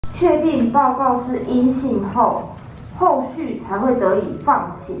确定报告是阴性后，后续才会得以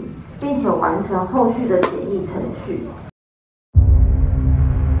放行，并且完成后续的检疫程序。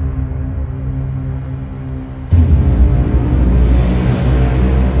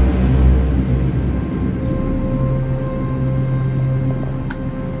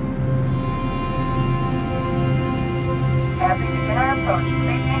As we begin our approach,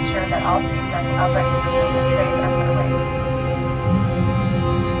 please make sure that all seats are in the upright position and trays are put away.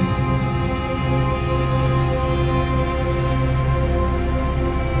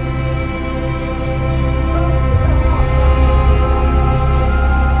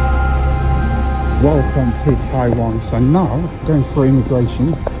 Welcome to Taiwan. So now going through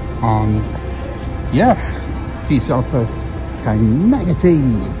immigration. Yeah, PCR test came negative.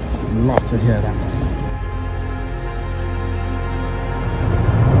 Love to hear that.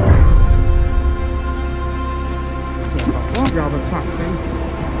 Grab a taxi.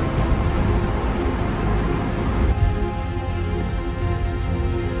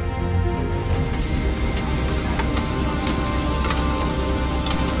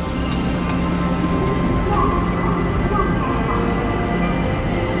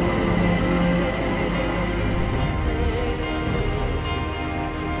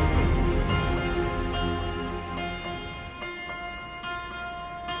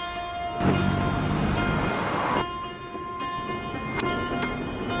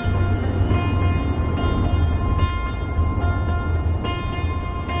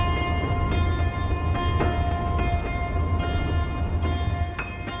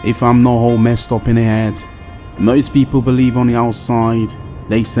 If I'm not all messed up in the head, most people believe on the outside,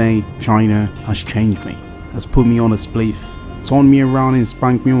 they say China has changed me, has put me on a spliff, turned me around and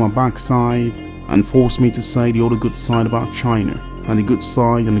spanked me on my backside, and forced me to say the other good side about China, and the good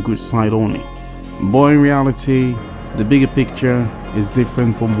side and the good side only. But in reality, the bigger picture is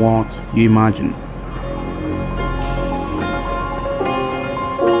different from what you imagine.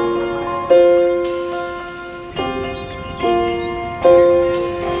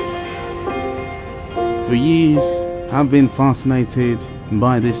 For years, I've been fascinated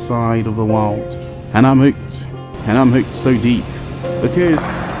by this side of the world, and I'm hooked so deep, because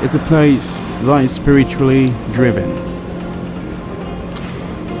it's a place that is spiritually driven.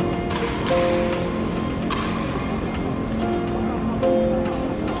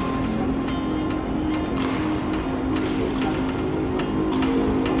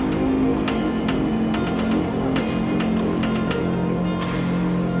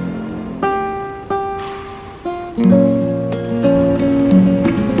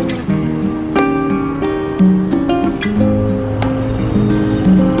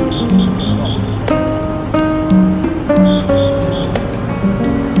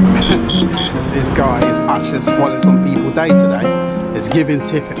 This guy is actually spoiling some people's day today. It's giving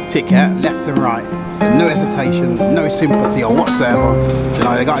ticket left and right. No hesitation, no sympathy or whatsoever. You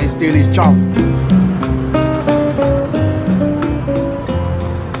know, the guy is doing his job.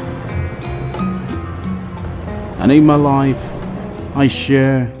 And in my life, I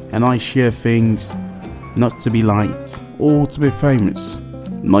share things not to be liked or to be famous.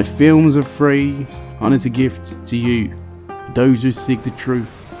 My films are free and it's a gift to you, those who seek the truth,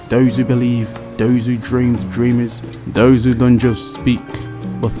 those who believe, those who dream, the dreamers, those who don't just speak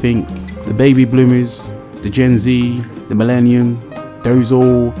but think, the baby bloomers, the Gen Z, the millennium, those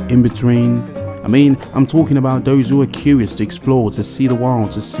all in between. I mean, I'm talking about those who are curious to explore, to see the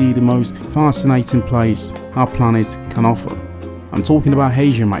world, to see the most fascinating place our planet can offer. I'm talking about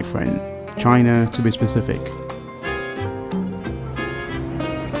Asia, my friend, China to be specific.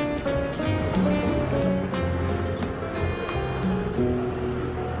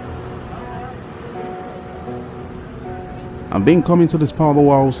 I've been coming to this part of the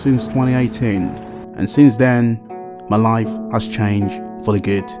world since 2018, and since then, my life has changed for the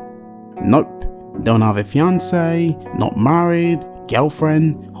good. Nope, don't have a fiance, not married,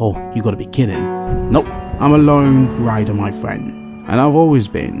 girlfriend. Oh, you gotta be kidding. Nope, I'm a lone rider, my friend, and I've always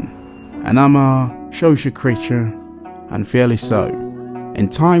been. And I'm a social creature, and fairly so. In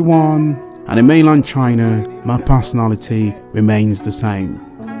Taiwan and in mainland China, my personality remains the same.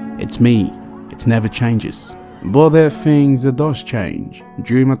 It's me, it never changes. But there are things that does change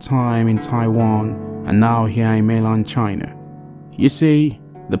during my time in Taiwan and now here in mainland China. You see,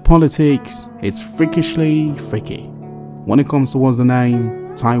 the politics, it's freakishly freaky when it comes towards the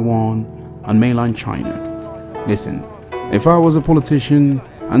name Taiwan and mainland China. Listen, if I was a politician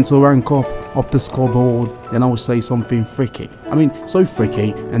and to rank up the scoreboard, then I would say something freaky. I mean, so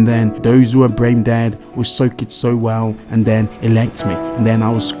freaky, and then those who are brain dead will soak it so well and then elect me, and then I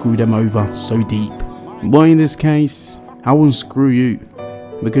will screw them over so deep. But in this case, I won't screw you.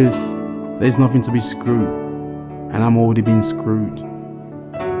 because there's nothing to be screwed, and I'm already being screwed.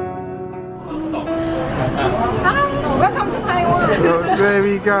 Welcome to Taiwan. Oh, there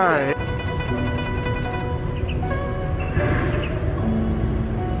we go.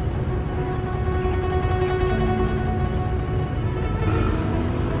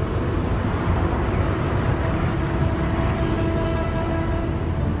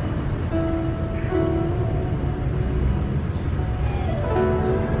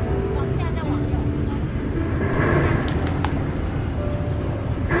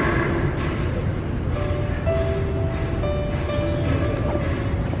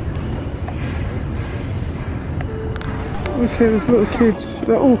 Okay, there's little kids,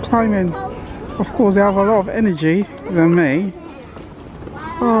 they're all climbing. Of course they have a lot of energy than me.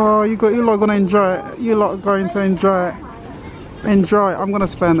 Oh, you lot gonna enjoy it. You lot going to enjoy it. Enjoy it. I'm gonna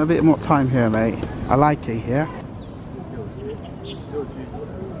spend a bit more time here, mate. I like it here.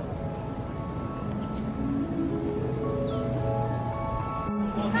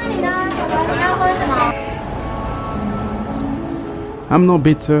 I'm not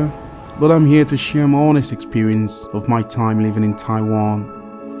bitter, but I'm here to share my honest experience of my time living in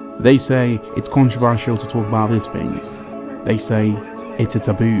Taiwan. They say it's controversial to talk about these things. They say it's a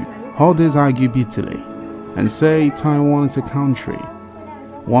taboo. Others argue bitterly and say Taiwan is a country.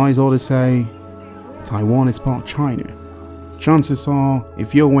 Wise others say Taiwan is part of China. Chances are,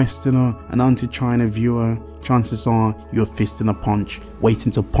 if you're a Westerner, an anti-China viewer, chances are you're fisting a punch,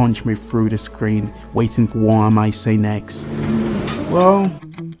 waiting to punch me through the screen, waiting for what I might say next. Well,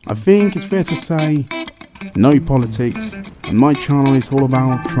 I think it's fair to say, no politics, and my channel is all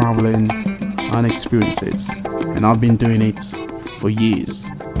about traveling and experiences, and I've been doing it for years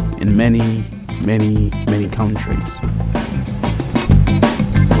in many countries.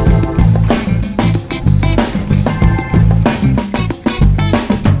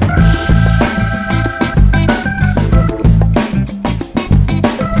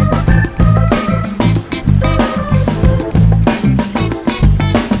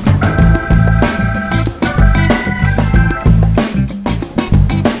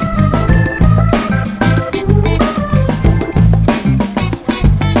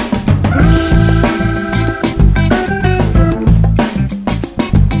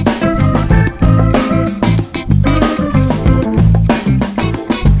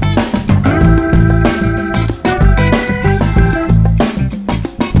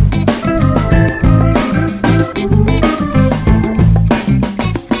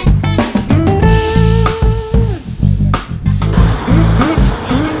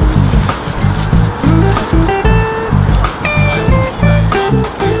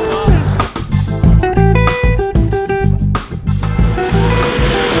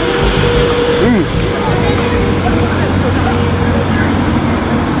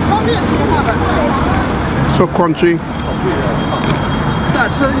 So crunchy,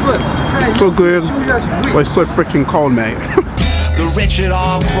 so good, but it's so freaking cold, mate. The rich had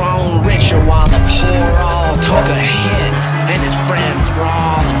all grown richer while the poor all took a hit, and his friends were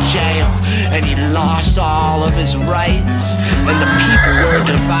all in jail, and he lost all of his rights, and the people were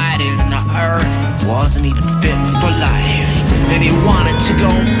divided, and the earth wasn't even fit for life, and he wanted to go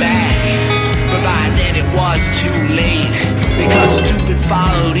back, but by then it was too late, because stupid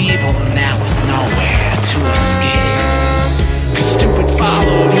followed evil, and there was nowhere to escape. Cause stupid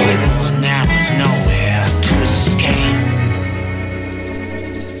followed evil, and there was nowhere to escape.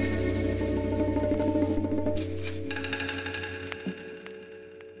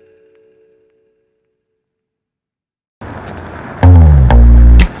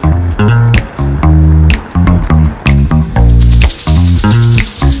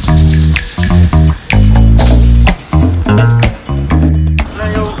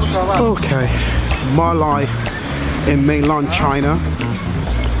 Okay, my life in mainland China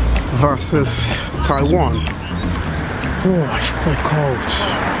versus Taiwan. Oh, it's so cold.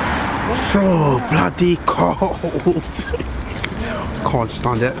 So bloody cold. Can't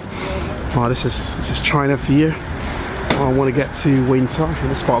stand it. Oh, this is China for you. I want to get to winter in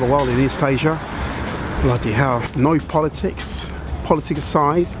this part of the world, in East Asia. Bloody hell. No politics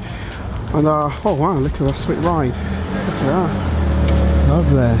aside. And oh wow, look at that sweet ride. Look at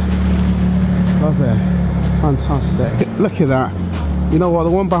that. Lovely, fantastic. Look at that. You know what,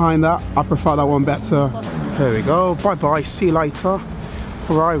 the one behind that, I prefer that one better. There we go, bye bye, see you later.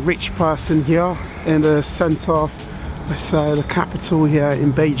 Alright, rich person here in the center of, let's say, the capital here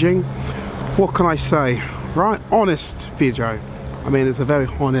in Beijing. What can I say? Right, honest video. I mean, it's a very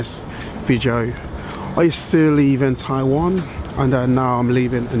honest video. I used to live in Taiwan, and now I'm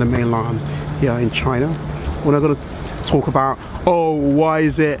living in the mainland here in China. When I go to talk about, oh, why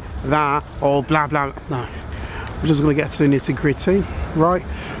is it that, or blah blah. No, we're just gonna get to the nitty gritty, right?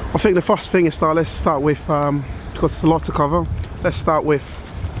 I think the first thing is let's start with, because it's a lot to cover, let's start with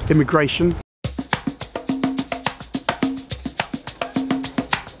immigration.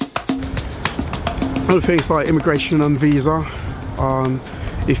 Other things like immigration and visa.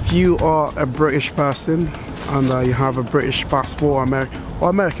 If you are a British person and you have a British passport or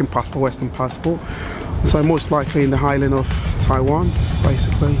American passport, Western passport, so most likely in the island of Taiwan,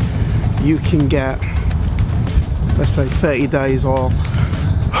 basically, you can get, let's say, 30 days or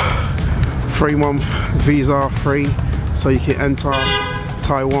 3-month visa free, so you can enter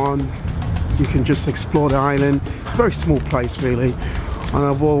Taiwan. You can just explore the island. It's a very small place, really.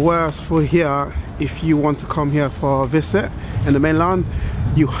 Well, whereas for here, if you want to come here for a visit in the mainland,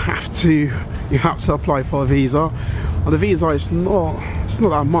 you have to apply for a visa. And the visa is not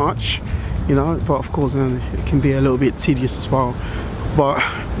that much, you know, but of course it can be a little bit tedious as well. But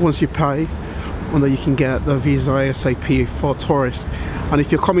once you pay, you can get the visa ASAP for tourists. And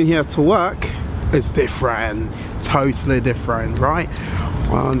if you're coming here to work, it's different, totally different, right?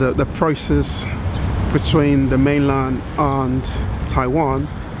 And the process between the mainland and Taiwan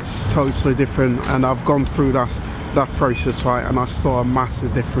is totally different, and I've gone through that process, right, and I saw a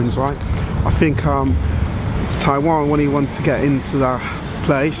massive difference, right? I think Taiwan, when you want to get into that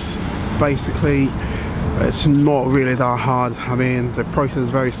place, basically it's not really that hard. I mean, the process is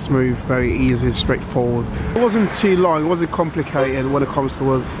very smooth, very easy, straightforward. It wasn't too long, it wasn't complicated when it comes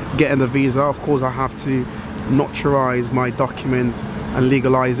to getting the visa. Of course, I have to notarize my document and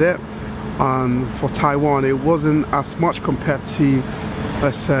legalize it. For Taiwan, it wasn't as much compared to,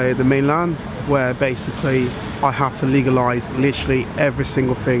 let's say, the mainland, where basically I have to legalize literally every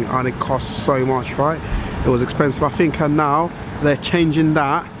single thing, and it costs so much, right? It was expensive. I think now they're changing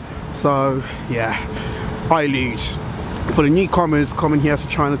that, so yeah, I lose. For the newcomers coming here to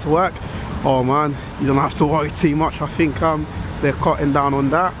China to work, oh man, you don't have to worry too much. I think they're cutting down on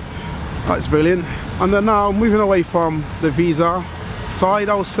that. That's brilliant. And then now moving away from the visa side,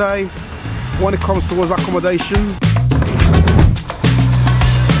 I would say, when it comes towards accommodation,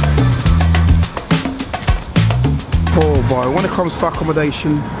 oh boy, when it comes to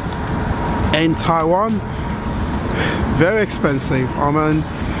accommodation in Taiwan, very expensive.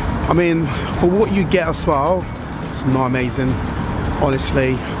 I mean, for what you get as well, it's not amazing,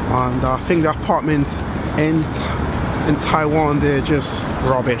 honestly. And I think the apartments in Taiwan, they're just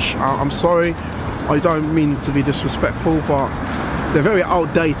rubbish. I'm sorry, I don't mean to be disrespectful, but they're very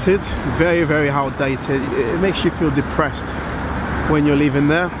outdated, very outdated. It makes you feel depressed when you're living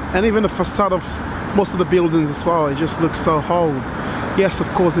there. And even the facade of most of the buildings as well, it just looks so old. Yes, of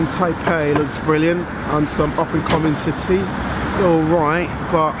course, in Taipei it looks brilliant, and some up-and-coming cities, they're all right,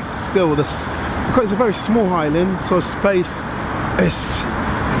 but still, because it's a very small island, so space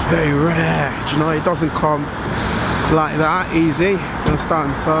it's very rare. You know, it doesn't come like that easy, you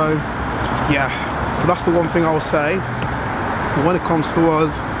understand? So yeah, so that's the one thing I will say. When it comes to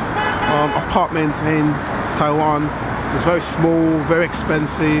us, apartments in Taiwan, it's very small, very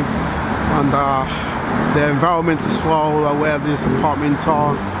expensive, and the environment as well, where these apartments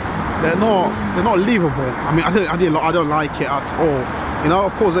are, they're not livable. I mean, I don't like it at all. You know,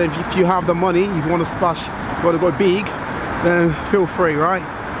 of course, if you have the money, if you want to splash, you want to go big, then feel free, right?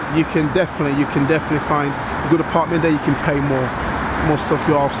 You can definitely find a good apartment that you can pay more.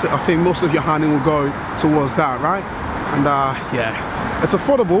 I think most of your handling will go towards that, right? And yeah, it's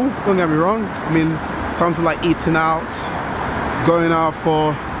affordable, don't get me wrong. I mean, in terms of like eating out, going out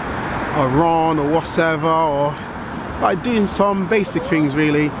for a run or whatever, or like doing some basic things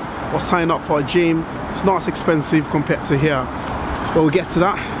really, or signing up for a gym, it's not as expensive compared to here. But we'll get to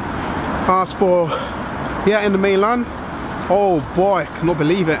that. As for here in the mainland, oh boy, I cannot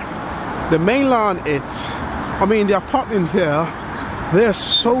believe it. The mainland, I mean, the apartments here, they're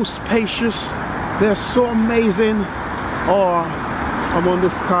so spacious, they're so amazing. Oh, I'm on the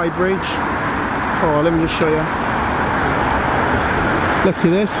Sky Bridge. Oh, let me just show you. Look at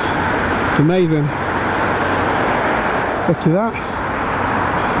this, it's amazing. Look at that,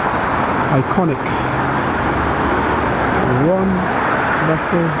 iconic. One,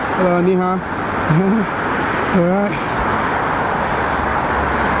 hello, ni hao. All right,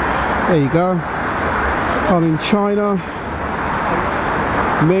 there you go. I'm in China,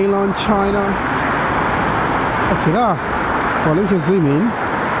 mainland China. Look at that. Well, let me just zoom in.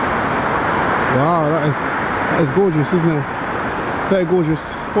 Wow, that is gorgeous, isn't it? Very gorgeous.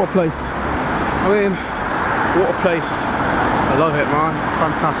 What a place. I mean, what a place. I love it, man. It's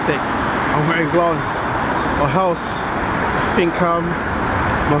fantastic. I'm wearing gloves or else I think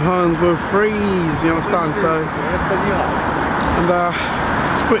my hands will freeze, you understand? So, and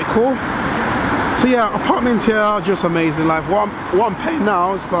it's pretty cool. So yeah, apartments here are just amazing. Like what I'm paying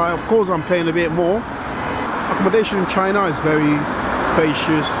now, it's like, of course I'm paying a bit more. Accommodation in China is very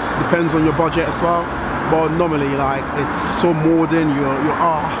spacious, depends on your budget as well. But normally, like, it's so modern,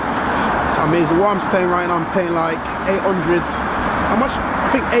 it's amazing. Where I'm staying right now, I'm paying like 800, how much? I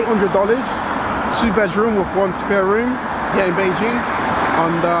think $800, 2-bedroom with 1 spare room here in Beijing.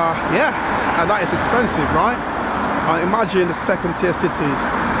 And yeah, and that is expensive, right? Imagine the second-tier cities,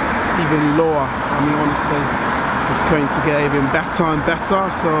 it's even lower. I mean, honestly, it's going to get even better and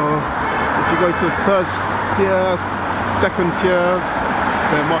better. So if you go to third tier, second tier,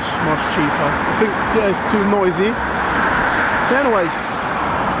 they're much cheaper. I think yeah, it's too noisy. But anyways,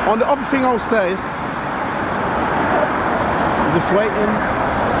 on the other thing I'll say is I'm just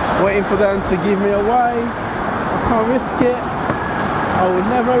waiting for them to give me away. I can't risk it. I will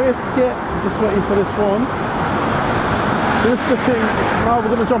never risk it. I'm just waiting for this one. So this is the thing. Now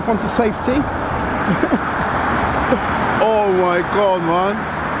we're gonna jump onto safety. Oh my god, man.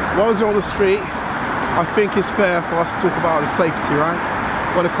 While we're on the street, I think it's fair for us to talk about the safety, right?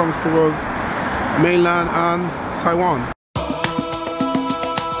 When it comes towards mainland and Taiwan.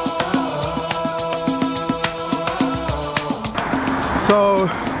 So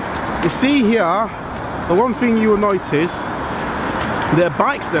you see here, the one thing you will notice, their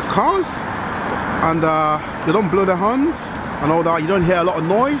bikes, their cars, and they don't blow their horns and all that. You don't hear a lot of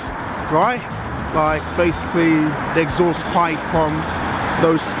noise, right? Like basically the exhaust pipe from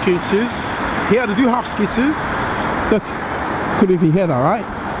those scooters. Here they do have scooters. Look, couldn't even hear that, right?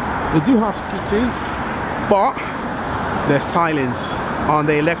 They do have scooters, but they're silent and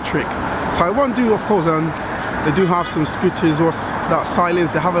they're electric. Taiwan do, of course, and they do have some scooters that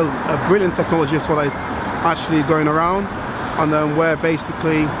silence. They have a brilliant technology as well that is actually going around, and then where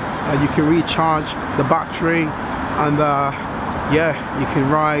basically you can recharge the battery, and yeah, you can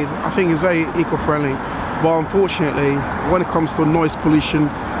ride. I think it's very eco-friendly, but unfortunately when it comes to noise pollution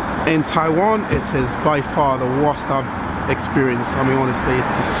in Taiwan, it is by far the worst I've experienced. I mean, honestly,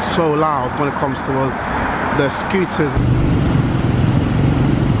 it's just so loud when it comes to the scooters.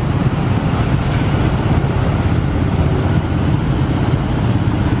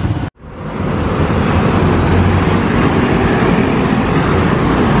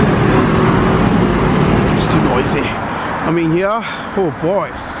 It's too noisy. I mean, here, oh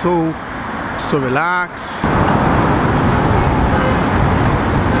boy, so relaxed.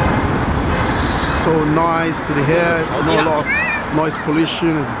 So nice to the ear. It's not a lot of noise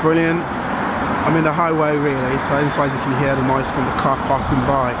pollution. It's brilliant. I'm in the highway really, so inside you can hear the noise from the car passing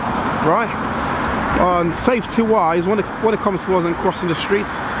by, right? And safety wise, when it comes to us and crossing the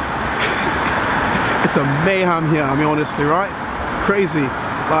streets, it's a mayhem here. I mean, honestly, right? It's crazy.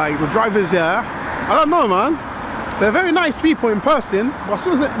 Like the drivers here, I don't know, man. They're very nice people in person, but as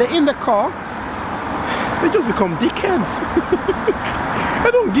soon as they're in the car, they just become dickheads. They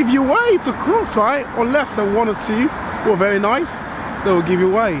don't give you way to cross, right? Unless one or two who are very nice, they will give you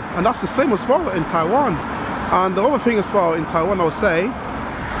way. And that's the same as well in Taiwan. And the other thing as well in Taiwan, I would say,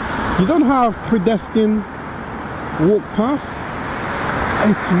 you don't have pedestrian walk path.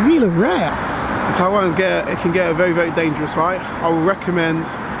 It's really rare. In Taiwan, it can get very, very dangerous, right? I would recommend,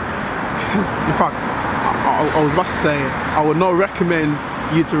 in fact, I was about to say, I would not recommend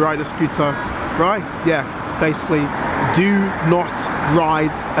you to ride a scooter, right? Yeah, basically, do not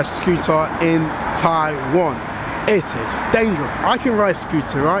ride a scooter in Taiwan. It is dangerous. I can ride a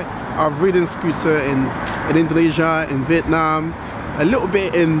scooter, right? I've ridden scooter in Indonesia, in Vietnam, a little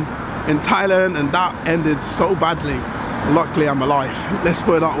bit in Thailand, and that ended so badly. Luckily, I'm alive. Let's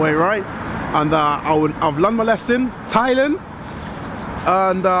put it that way, right? And I've learned my lesson. Thailand,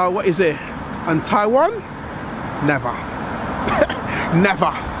 and what is it? And Taiwan, never,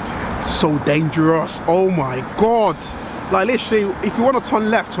 never. So dangerous. Oh my god. Like literally, if you want to turn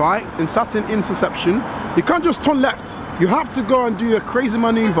left, right, in certain intersection, you can't just turn left. You have to go and do a crazy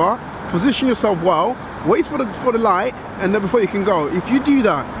maneuver, position yourself well, wait for the light, and then before you can go. If you do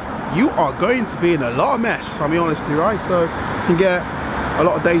that, you are going to be in a lot of mess. I mean, honestly, right? So it can get a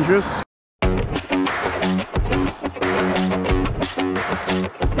lot of dangerous.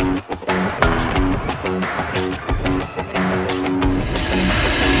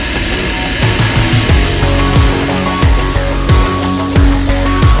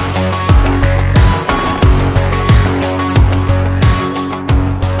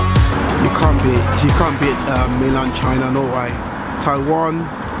 You can't beat mainland China, no way. Taiwan,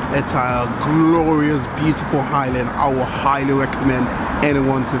 it's a glorious, beautiful island. I will highly recommend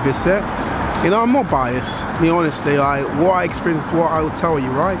anyone to visit. You know, I'm not biased. Me honestly, what I experienced, what I will tell you,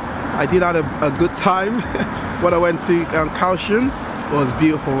 right? I did have a good time when I went to Kaohsiung. It was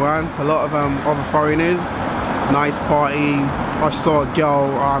beautiful, man. A lot of other foreigners. Nice party. I saw a girl,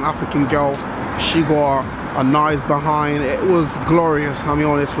 an African girl. She got a nice behind. It was glorious. I mean,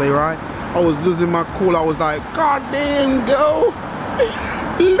 honestly, right? I was losing my cool. I was like, God damn, girl.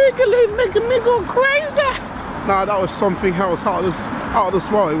 Legally making me go crazy. Nah, that was something else. Out of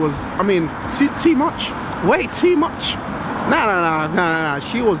this world. It was, I mean, too much. Way too much. Nah.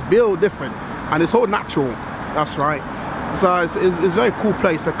 She was built different, and it's all natural. That's right. So it's a very cool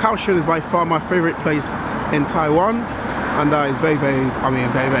place. So Kaohsiung is by far my favorite place in Taiwan, and it's very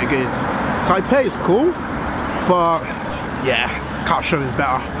good. Taipei is cool, but yeah, Kaohsiung is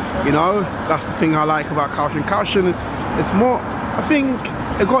better. You know, that's the thing I like about Kaohsiung. Kaohsiung, it's more, I think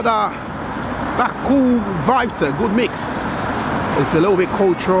it got that cool vibe to it, good mix. It's a little bit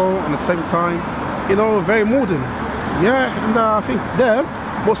cultural at the same time, you know, very modern. Yeah, and I think there,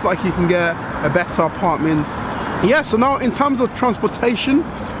 most likely you can get a better apartment. Yeah, so now in terms of transportation,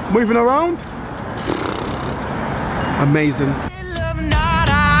 moving around, amazing.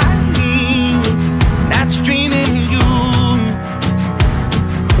 That's dreaming you.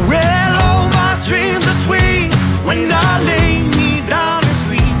 Well, all my dreams are sweet when I lay me down to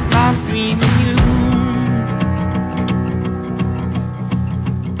sleep. I'm dreaming you.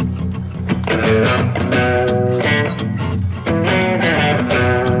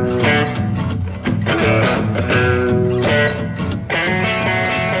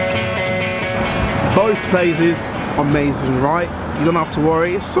 Both places amazing, right? You don't have to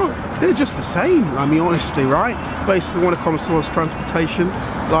worry. They're just the same. I mean, honestly, right? Basically, when it comes towards transportation,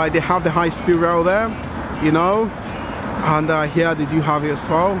 like they have the high-speed rail there, you know, and here they do have it as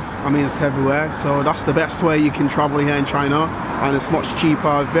well. I mean, it's everywhere. So that's the best way you can travel here in China, and it's much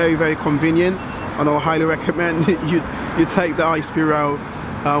cheaper, very, very convenient. And I highly recommend you take the high-speed rail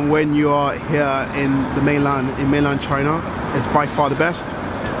when you are here in mainland China. It's by far the best.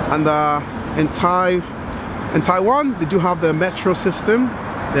 And in Taiwan, they do have the metro system.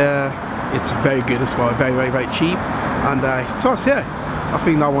 It's very good as well, very, very, very cheap. And so yeah, I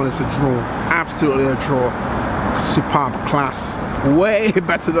think that one is a draw, absolutely a draw. Superb class, way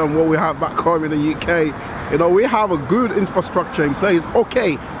better than what we have back home in the UK. You know, we have a good infrastructure in place.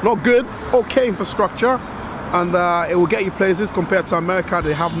 Okay, not good, okay infrastructure. And it will get you places. Compared to America,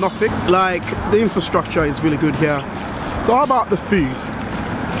 they have nothing. Like, the infrastructure is really good here. So how about the food?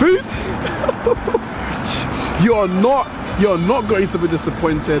 Food? You're not going to be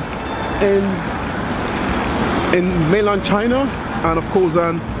disappointed in mainland China, and of course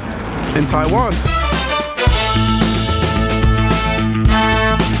in Taiwan.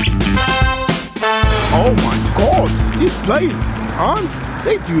 Oh my God, these places,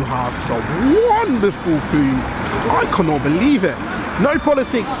 they do have some wonderful food. I cannot believe it. No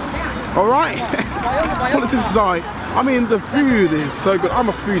politics, all right? Politics aside, I mean, the food is so good. I'm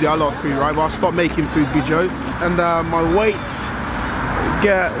a foodie, I love food, right? But I stopped making food videos, and my weight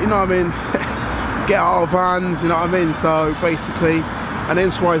get out of hands, you know what I mean? So basically, and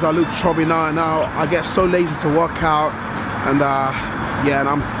hence why I look chubby now. I get so lazy to work out, and yeah, and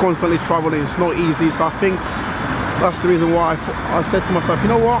I'm constantly traveling. It's not easy, so I think that's the reason why I said to myself, you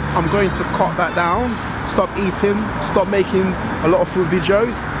know what? I'm going to cut that down, stop eating, stop making a lot of food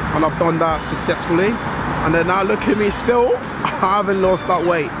videos, and I've done that successfully. And then now look at me still, I haven't lost that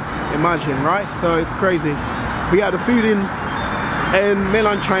weight. Imagine, right? So it's crazy. But yeah, the food in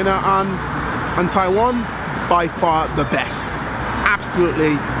mainland China and Taiwan, by far the best.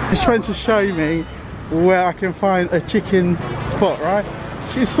 Absolutely. She's trying to show me where I can find a chicken spot, right?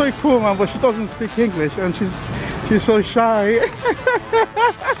 She's so cool, man, but she doesn't speak English, and she's so shy.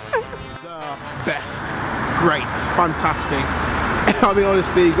 The best. Great. Fantastic. I mean,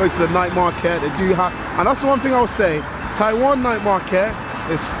 honestly, go to the night market, they do have, and that's the one thing I would say, Taiwan night market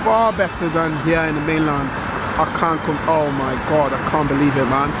is far better than here in the mainland. Oh my God, I can't believe it,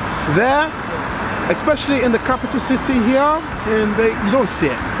 man. There, especially in the capital city here, you don't see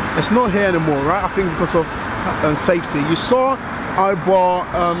it. It's not here anymore, right? I think because of safety. You saw, I bought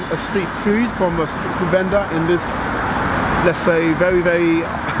a street food from a street food vendor in this, let's say, very, very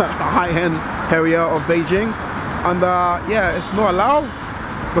high-end area of Beijing. And yeah, it's not allowed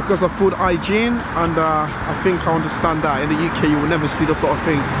because of food hygiene, and I think I understand that. In the UK, you will never see that sort of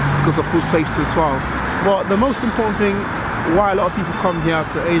thing because of food safety as well. But the most important thing why a lot of people come here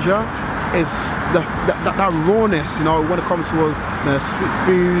to Asia is that rawness, you know, when it comes to the street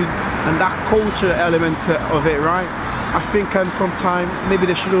food and that culture element of it, right? I think sometimes maybe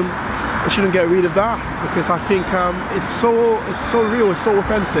they shouldn't they shouldn't get rid of that, because I think it's so real, it's so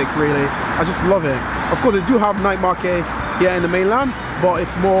authentic, really. I just love it. Of course, they do have night market here in the mainland, but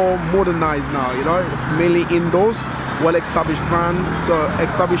it's more modernized now, you know. It's mainly indoors, well-established brand, so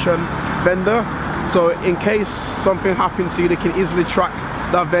established vendor. So in case something happens to you, they can easily track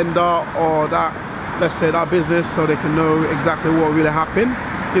that vendor or that, let's say, that business, so they can know exactly what really happened,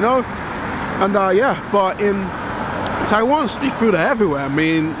 you know. And yeah, but in Taiwan, street food are everywhere. I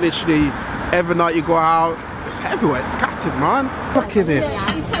mean, literally every night you go out, it's everywhere, it's scattered, man. Look at this.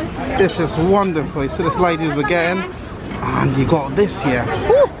 This is wonderful. You see this ladies again, and you got this here.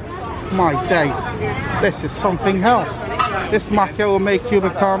 Woo! My days, this is something else. This market will make you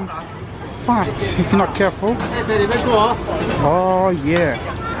become fat if you're not careful. Oh yeah,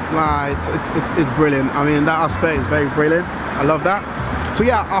 nah, it's brilliant. I mean, that aspect is very brilliant. I love that. So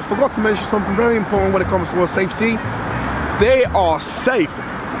yeah, I forgot to mention something very important when it comes to safety. They are safe.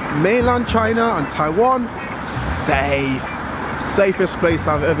 Mainland China and Taiwan, safe. Safest place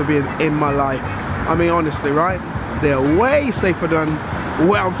I've ever been in my life. I mean, honestly, right? They're way safer than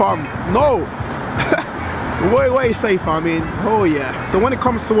where I'm from. No. way safer. I mean, oh yeah. So when it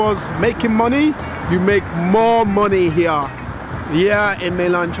comes to us making money, you make more money here, yeah, in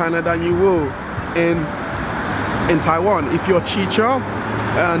mainland China than you will in Taiwan. If you're a teacher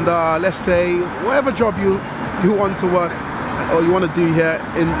and let's say whatever job you want to work or you want to do here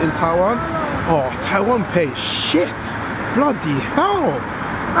in Taiwan, oh, Taiwan pays shit. Bloody hell,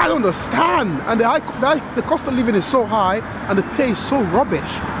 I don't understand. And the cost of living is so high and the pay is so rubbish.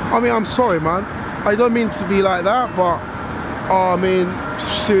 I mean, I'm sorry, man, I don't mean to be like that, but I mean,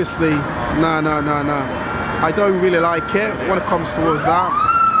 seriously, no. I don't really like it when it comes towards that.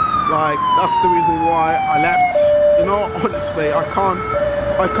 Like, that's the reason why I left. You know, honestly, I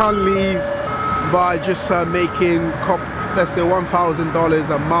can't leave by just making, let's say, $1,000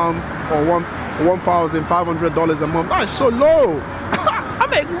 a month or $1,500 a month. That is so low. I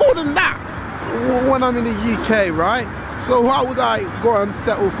make more than that when I'm in the UK, right? So why would I go and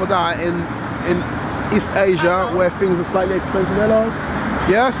settle for that in East Asia where things are slightly expensive? Hello?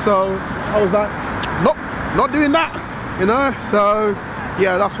 Yeah, so I was like, nope, not doing that, you know. So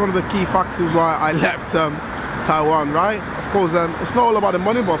yeah, that's one of the key factors why I left Taiwan, right? Of course, it's not all about the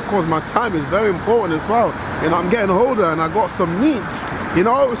money, but of course my time is very important as well. You know, I'm getting older and I got some needs, you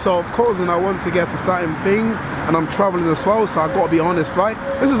know, so of course, and I want to get to certain things, and I'm traveling as well, so I got to be honest, right?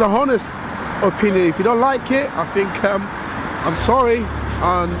 This is a honest opinion. If you don't like it, I think I'm sorry,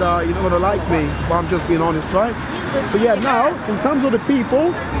 and you're not gonna like me, but I'm just being honest, right? So yeah, now in terms of the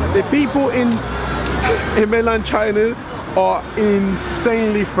people in mainland China are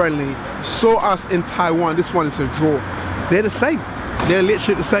insanely friendly. So as in Taiwan, this one is a draw. They're the same. They're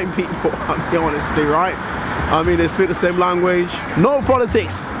literally the same people, I'll be honestly, right? I mean, they speak the same language. No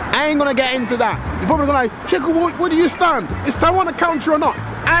politics. I ain't gonna get into that. You're probably gonna like, Sheku, where do you stand? Is Taiwan a country or not?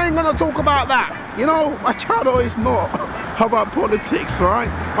 I ain't gonna talk about that. You know, my channel is not about politics, right?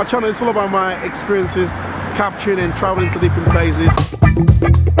 My channel is all about my experiences, capturing and traveling to different places.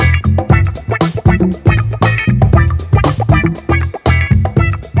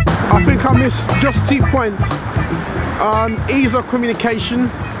 I think I missed just 2 points. Ease of communication.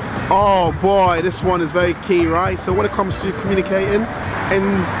 Oh boy, this one is very key, right? So when it comes to communicating in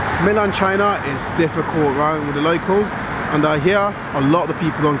mainland China, it's difficult, right, with the locals. And here, a lot of the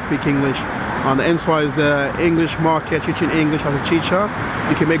people don't speak English. And hence why is the English market, teaching English as a teacher,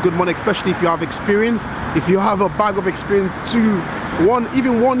 you can make good money, especially if you have experience. If you have a bag of experience,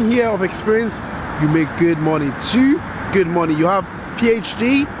 even 1 year of experience, you make good money. 2, good money. You have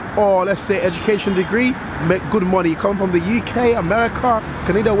PhD or let's say education degree, make good money. You come from the UK, America,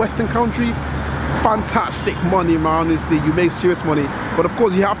 Canada, Western country, fantastic money, man. Honestly, you make serious money. But of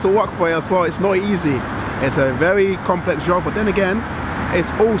course, you have to work for it as well. It's not easy. It's a very complex job, but then again,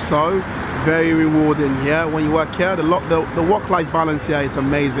 it's also very rewarding. Yeah, when you work here, the work-life balance here is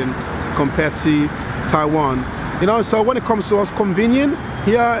amazing compared to Taiwan. You know, so when it comes to us convenient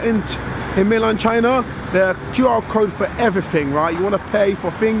here in mainland China, the QR code for everything, right? You want to pay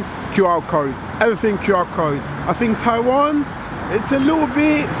for thing, QR code, everything QR code. I think Taiwan, it's a little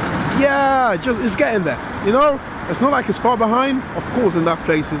bit, yeah, it's getting there, you know. It's not like it's far behind. Of course, in that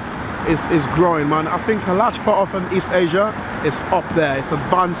place is growing, man. I think a large part of East Asia is up there. It's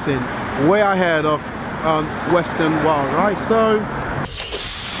advancing way ahead of Western world, right? So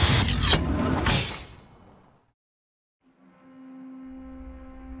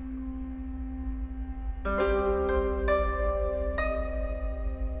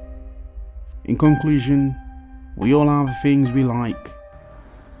in conclusion, we all have things we like.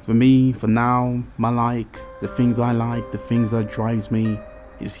 For me, for now, the things I like, the things that drives me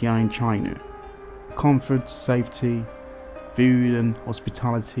is here in China. Comfort, safety, food and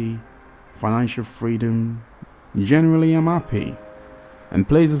hospitality, financial freedom. Generally, I'm happy. And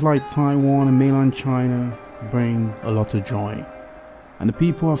places like Taiwan and Mainland China bring a lot of joy. And the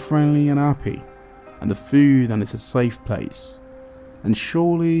people are friendly and happy. And the food, and it's a safe place. And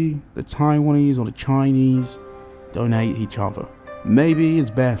surely the Taiwanese or the Chinese don't hate each other. Maybe it's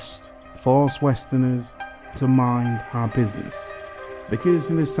best for us Westerners to mind our business. Because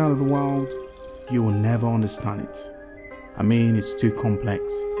in this side of the world, you will never understand it. I mean, it's too complex,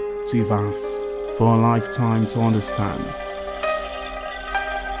 too vast, for a lifetime to understand.